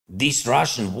This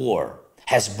Russian war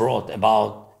has brought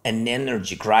about an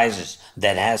energy crisis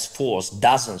that has forced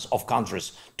dozens of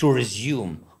countries to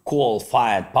resume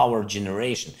coal-fired power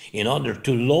generation in order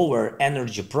to lower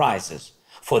energy prices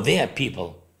for their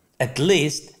people, at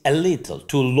least a little,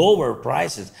 to lower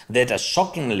prices that are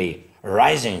shockingly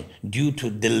rising due to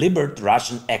deliberate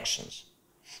Russian actions.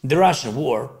 The Russian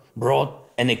war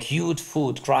brought an acute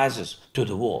food crisis to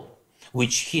the world,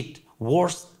 which hit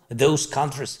worst those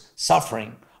countries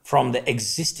suffering from the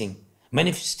existing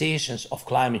manifestations of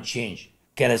climate change,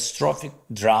 catastrophic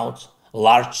droughts,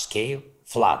 large-scale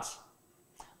floods.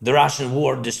 The Russian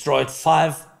war destroyed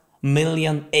 5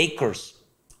 million acres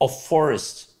of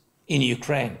forests in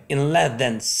Ukraine in less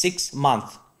than 6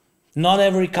 months. Not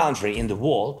every country in the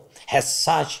world has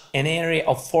such an area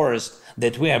of forest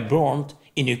that were burned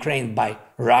in Ukraine by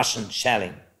Russian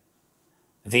shelling.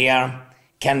 There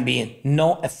can be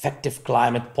no effective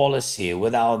climate policy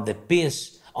without the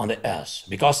peace on the earth,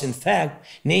 because in fact,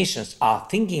 nations are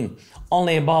thinking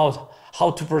only about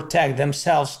how to protect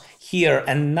themselves here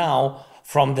and now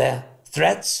from the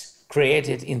threats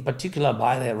created in particular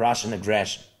by the Russian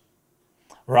aggression.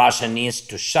 Russia needs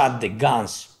to shut the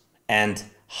guns and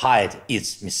hide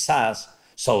its missiles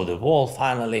so the world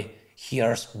finally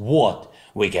hears what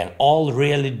we can all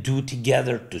really do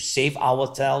together to save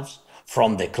ourselves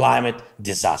from the climate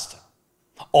disaster.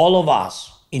 All of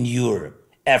us in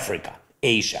Europe, Africa,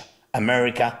 Asia,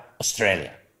 America,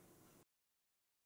 Australia.